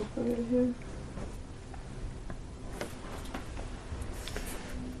looking for it here.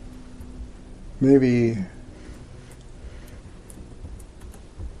 Maybe...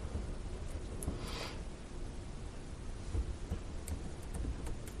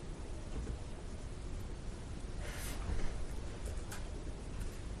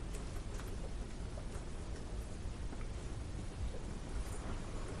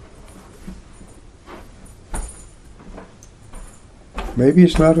 Maybe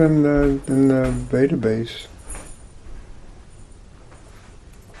it's not in the database.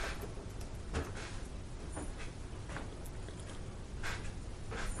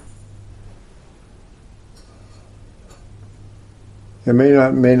 It may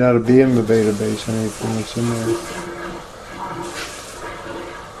not be in the database, anything that's in there.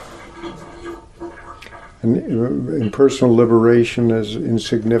 And impersonal liberation is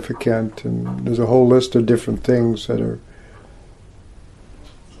insignificant, and there's a whole list of different things that are.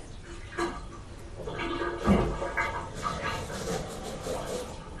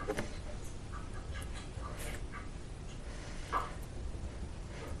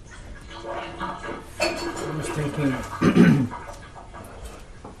 I was thinking.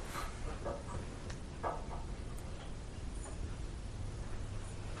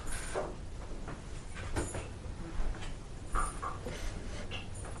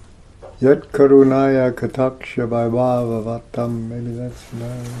 Yat Karunaya Kataksha Vaibhava. Maybe that's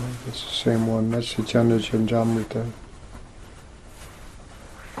the same one. That's the Chanda Chandamrita.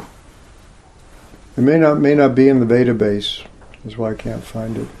 It may not be in the database. That's why I can't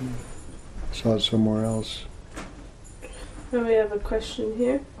find it. I saw it somewhere else. Now we have a question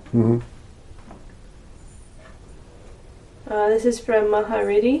here. Mm-hmm. This is from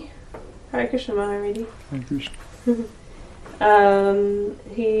Maharidi. Hare Krishna, Maharidi. Hare Krishna.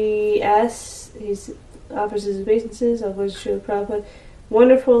 He asks, he offers his obeisances, I'll go to Srila Prabhupada.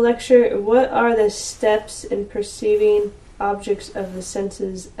 Wonderful lecture. What are the steps in perceiving objects of the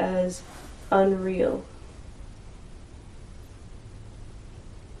senses as unreal?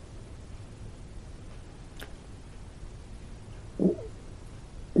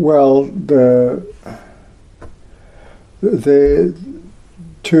 Well, to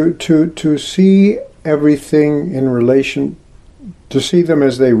see everything in relation, to see them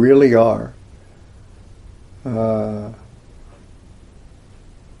as they really are,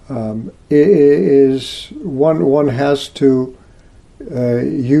 is one has to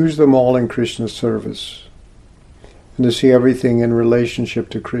use them all in Krishna's service, and to see everything in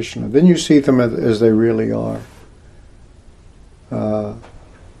relationship to Krishna. Then you see them as they really are.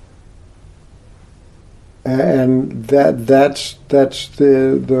 And that's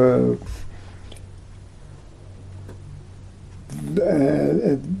the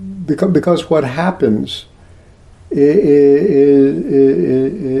because what happens is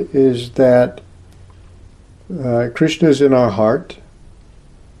that Krishna is in our heart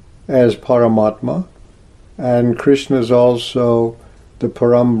as Paramatma, and Krishna is also the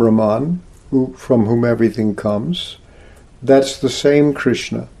Param Brahman, from whom everything comes. That's the same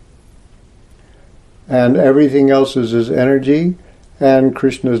Krishna. And everything else is his energy, and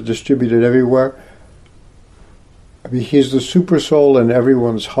Krishna is distributed everywhere. I mean, he's the super soul in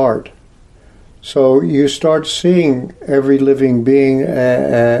everyone's heart. So you start seeing every living being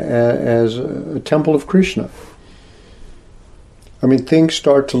as a temple of Krishna. I mean, things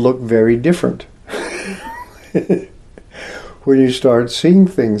start to look very different when you start seeing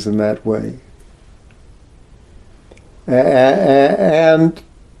things in that way. And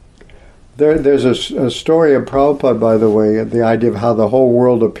there's a story of Prabhupada, by the way, the idea of how the whole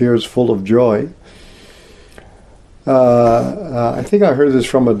world appears full of joy. I think I heard this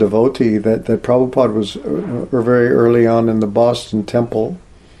from a devotee that Prabhupada was very early on in the Boston temple,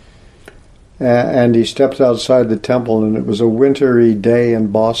 and he stepped outside the temple, and it was a wintry day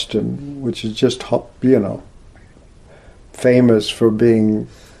in Boston, which is just, famous for being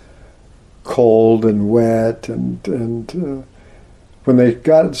cold and wet, and when they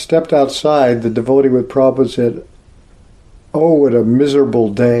stepped outside, the devotee with Prabhupada said, "Oh, what a miserable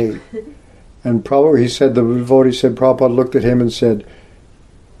day." And the devotee said, Prabhupada looked at him and said,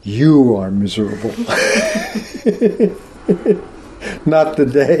 "You are miserable." Not the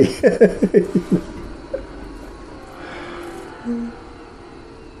day.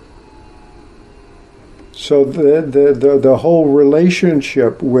 So the whole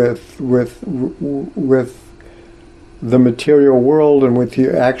relationship with the material world and with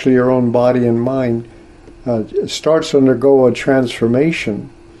your own body and mind starts to undergo a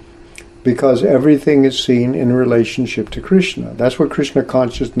transformation, because everything is seen in relationship to Krishna. That's what Krishna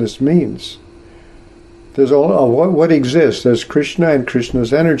consciousness means. There's what exists. There's Krishna and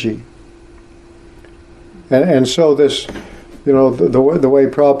Krishna's energy. And so this, the way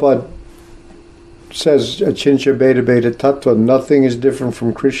Prabhupada says, Achincha Beta Beta Tattva, nothing is different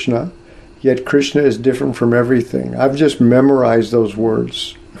from Krishna, yet Krishna is different from everything. I've just memorized those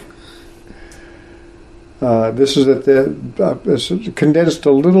words. This is condensed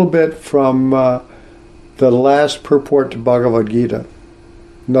a little bit from the last purport to Bhagavad Gita.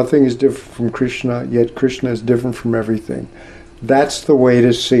 Nothing is different from Krishna, yet Krishna is different from everything. That's the way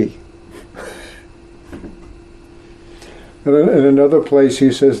to see. And in another place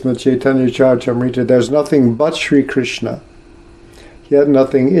he says in the Chaitanya Charitamrita, there's nothing but Sri Krishna, yet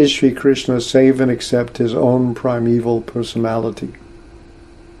nothing is Sri Krishna save and except his own primeval personality.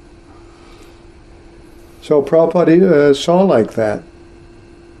 So Prabhupada saw like that.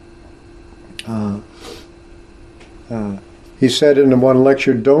 He said in one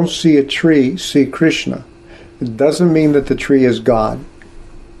lecture, "Don't see a tree, see Krishna." It doesn't mean that the tree is God,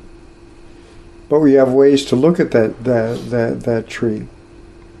 but we have ways to look at that tree.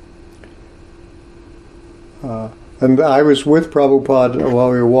 And I was with Prabhupada while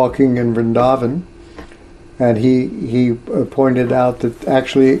we were walking in Vrindavan, and he pointed out that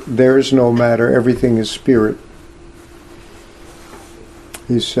actually there is no matter, everything is spirit.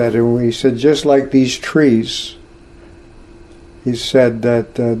 He said just like these trees, he said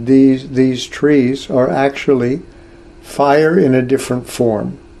that these trees are actually fire in a different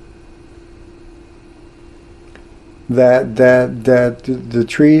form. That the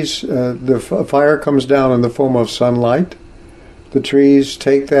trees, the fire comes down in the form of sunlight. The trees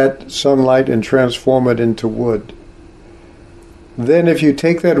take that sunlight and transform it into wood. Then if you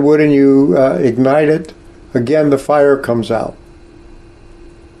take that wood and you ignite it, again the fire comes out.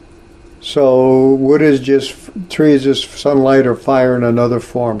 So tree is just sunlight or fire in another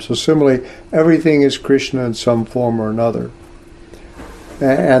form. So similarly, everything is Krishna in some form or another.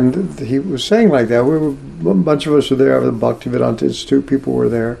 And he was saying like that. A bunch of us were there, the Bhaktivedanta Institute people were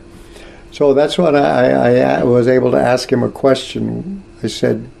there. So that's when I was able to ask him a question. I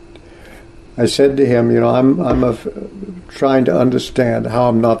said to him, I'm trying to understand how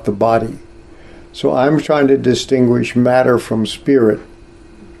I'm not the body. So I'm trying to distinguish matter from spirit.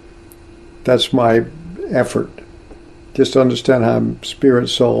 That's my effort. Just to understand how I'm spirit,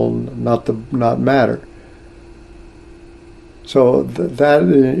 soul, not matter. So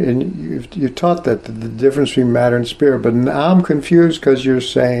you taught that the difference between matter and spirit. But now I'm confused because you're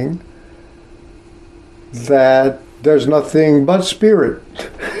saying that there's nothing but spirit.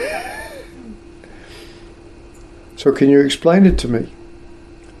 So can you explain it to me?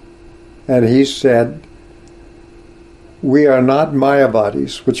 And he said, "We are not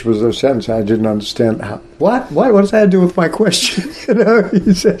Mayavadis," which was a sentence I didn't understand. What? What does that have to do with my question?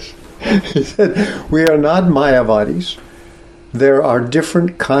 He says, He said, we are not Mayavadis. There are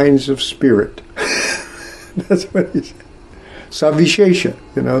different kinds of spirit. That's what he said. Savishesha,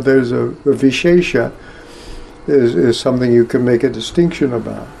 there's a Vishesha is something you can make a distinction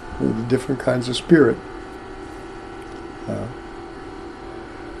about, the different kinds of spirit.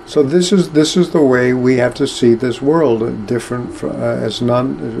 So this is the way we have to see this world, different as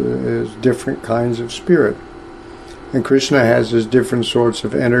different kinds of spirit. And Krishna has his different sorts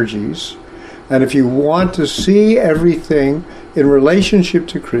of energies. And if you want to see everything in relationship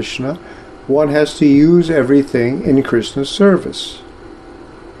to Krishna, one has to use everything in Krishna's service.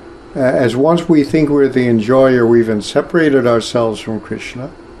 As once we think we're the enjoyer, we've then separated ourselves from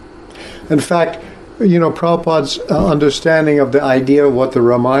Krishna. In fact, Prabhupada's understanding of the idea of what the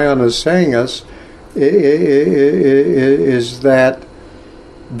Ramayana is saying us is that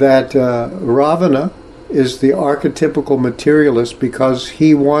Ravana is the archetypical materialist because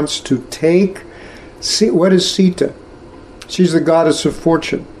he wants to take... What is Sita? She's the goddess of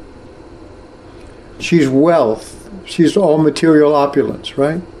fortune. She's wealth. She's all material opulence,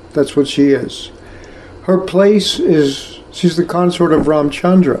 right? That's what she is. Her place is... She's the consort of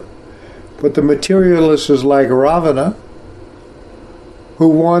Ramchandra. But the materialist is like Ravana, who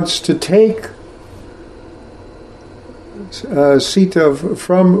wants to take Sita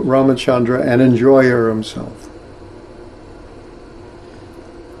from Ramachandra and enjoy her himself.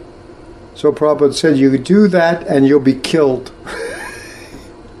 So Prabhupada said, you do that and you'll be killed.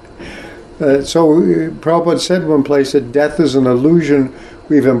 So Prabhupada said one place that death is an illusion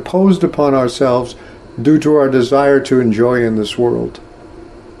we've imposed upon ourselves due to our desire to enjoy in this world.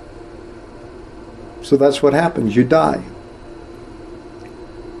 So that's what happens. You die.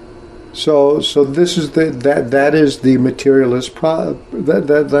 So this is that is the materialist.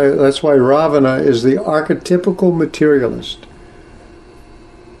 That's why Ravana is the archetypical materialist.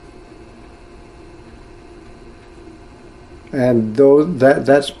 And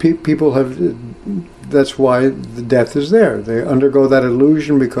people have. That's why the death is there. They undergo that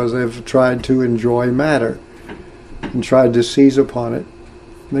illusion because they've tried to enjoy matter and tried to seize upon it.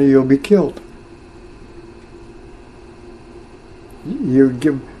 Then you'll be killed. You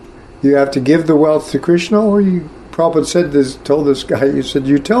have to give the wealth to Krishna, or Prabhupada told this guy, you said,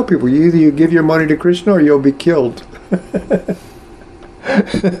 you tell people, either you give your money to Krishna or you'll be killed.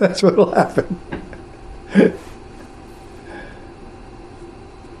 That's what will happen.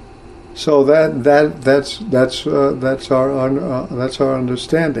 So that's our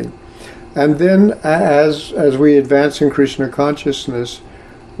understanding. And then as we advance in Krishna consciousness,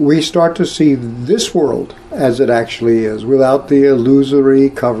 we start to see this world as it actually is, without the illusory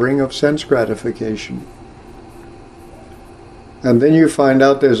covering of sense gratification. And then you find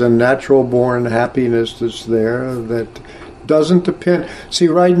out there's a natural born happiness that's there that doesn't depend. See,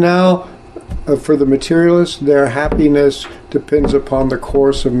 right now, for the materialists, their happiness depends upon the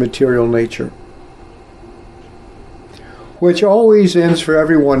course of material nature, which always ends for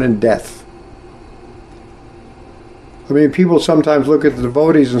everyone in death. I mean, people sometimes look at the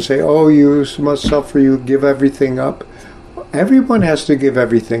devotees and say, oh, you must suffer, you give everything up. Everyone has to give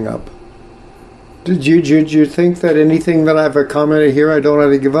everything up. Did you think that anything that I've commented here I don't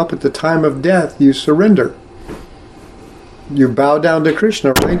have to give up? At the time of death, you surrender. You bow down to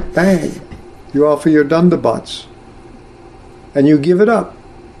Krishna, right? Bang. You offer your dandavats. And you give it up.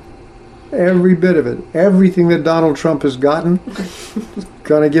 Every bit of it. Everything that Donald Trump has gotten,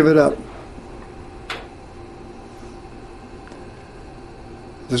 gonna give it up.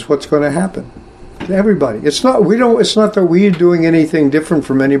 This is what's going to happen to everybody. It's not that we're doing anything different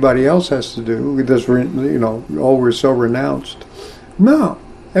from anybody else has to do. We're so renounced. No,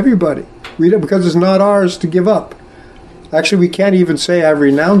 everybody. Because it's not ours to give up. Actually, we can't even say I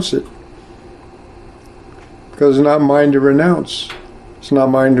renounce it, because it's not mine to renounce. It's not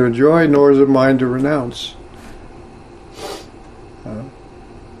mine to enjoy, nor is it mine to renounce.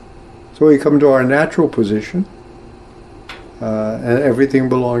 So we come to our natural position. And everything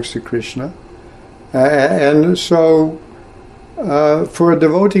belongs to Krishna. And so, for a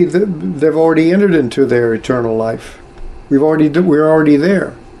devotee, they've already entered into their eternal life. We're already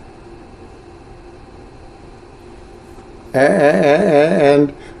there.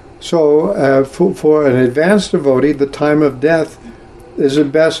 And so, for an advanced devotee, the time of death is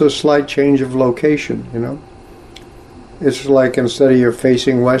at best a slight change of location. It's like instead of you're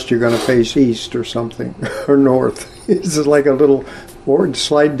facing west, you're going to face east or something, or north. It's like a little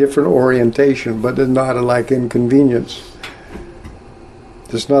slight different orientation, but it's not like inconvenience.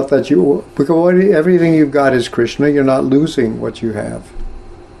 It's not that because everything you've got is Krishna, you're not losing what you have.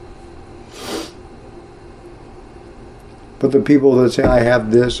 But the people that say, I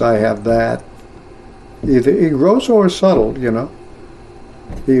have this, I have that, it grows more subtle, you know.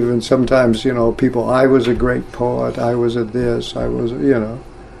 Even sometimes, you know, people, I was a great poet, I was a this, I was, you know.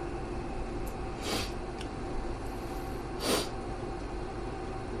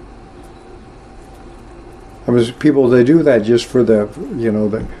 I mean, people, they do that just for the, you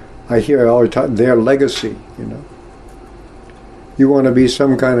know, I hear all the time, their legacy, you know. You want to be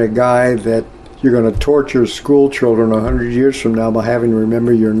some kind of guy that you're going to torture school children 100 years from now by having to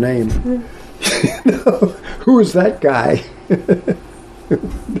remember your name. You know, who is that guy?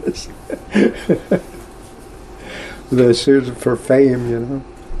 They're suited for fame, you know.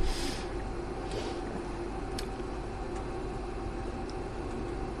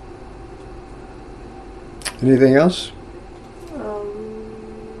 Anything else?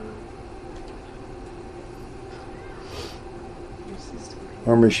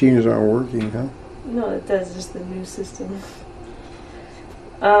 Our machines aren't working, huh? No, that's just the new system.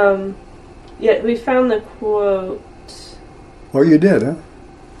 Yeah, we found the quote. Oh, you did, huh?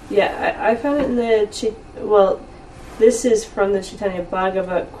 Yeah, I found it in the well, this is from the Chaitanya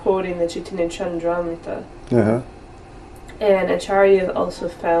Bhagavat quoting the Chaitanya Chandramrita. Uh-huh. And Acharya also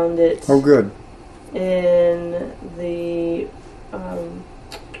found it. Oh, good. In the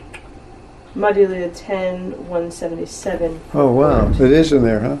Madhya 10-177. Oh, wow. It is in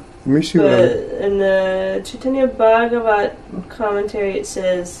there, huh? Let me see what in the Chaitanya Bhagavat commentary it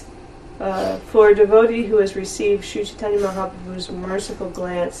says, for a devotee who has received Sri Chaitanya Mahaprabhu's merciful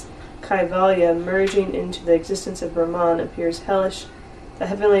glance, Kaivalya, merging into the existence of Brahman, appears hellish. The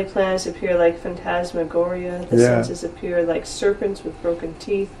heavenly planets appear like phantasmagoria. The senses appear like serpents with broken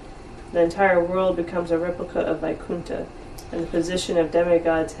teeth. The entire world becomes a replica of Vaikuntha, and the position of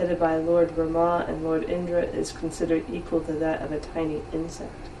demigods headed by Lord Rama and Lord Indra is considered equal to that of a tiny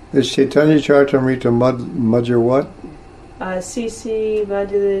insect. Is Chaitanya Charitamrita Madhya what? CC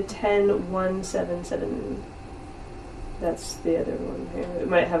Madhya 10-177. That's the other one here. It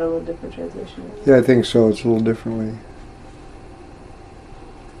might have a little different translation. Yeah, I think so. It's a little differently.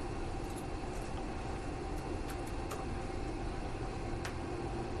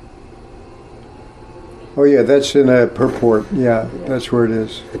 Oh yeah, that's in a purport. Yeah, that's where it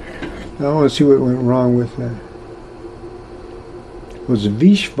is. I want to see what went wrong with that. It was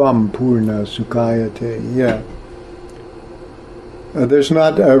Vishvam Purna Sukhayate. Yeah. There's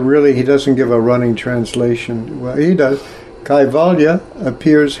not really, he doesn't give a running translation. Well, he does. Kaivalya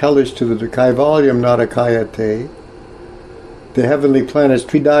appears hellish to the Kaivalyam, not a Kayate. The heavenly planets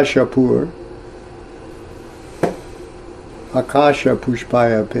Tridashapur, Akasha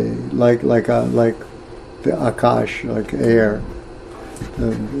Pushpayape, like the Akash, like air.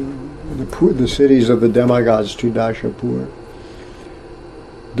 The cities of the demigods Tridashapur.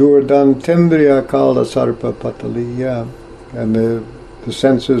 Durdan Tendriya Kala Sarpa Patali, yeah. And the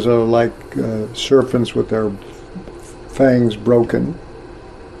senses are like serpents with their fangs broken.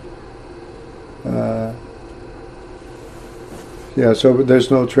 Yeah, so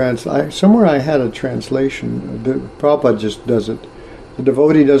there's no somewhere I had a translation. Prabhupada just does it. The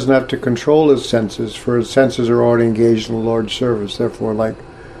devotee doesn't have to control his senses, for his senses are already engaged in the Lord's service. Therefore, like,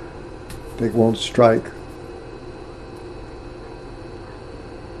 they won't strike.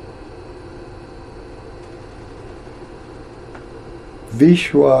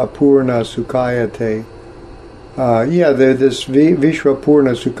 Vishwa Purna Sukhayate. This Vishwa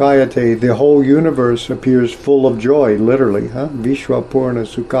Purna Sukhayate, the whole universe appears full of joy, literally, huh? Vishwa Purna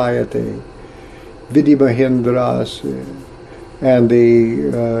Sukhayate. Vidhi Mahindras, and the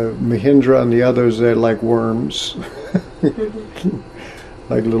Mahindra and the others, they're like worms.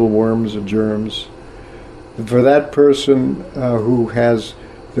 Like little worms or germs. For that person who has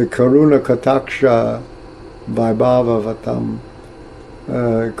the Karuna Kataksha Vaibhava Vatam,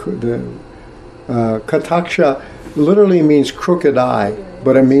 Kataksha literally means crooked eye,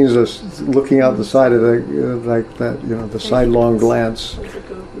 but it means looking out the side of the like that, you know, the sidelong glance.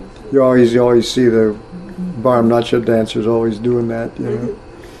 You always see the Bar Nacha dancers always doing that, you know.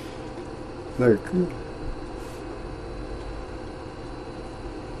 They're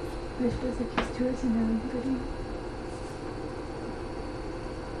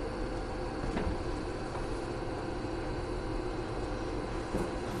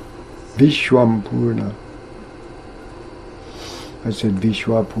Vishwam Purna. I said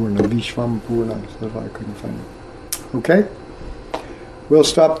Vishwa Purna, Vishwam Purna, so I couldn't find it. Okay? We'll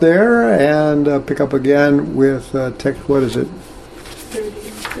stop there and pick up again with text, what is it?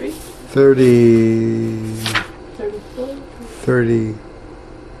 33? 34? 30.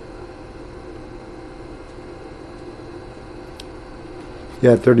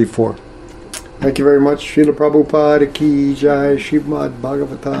 Yeah, 34. Thank you very much. Srila Prabhupada ki jai. Srimad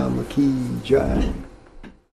Bhagavatam ki jai.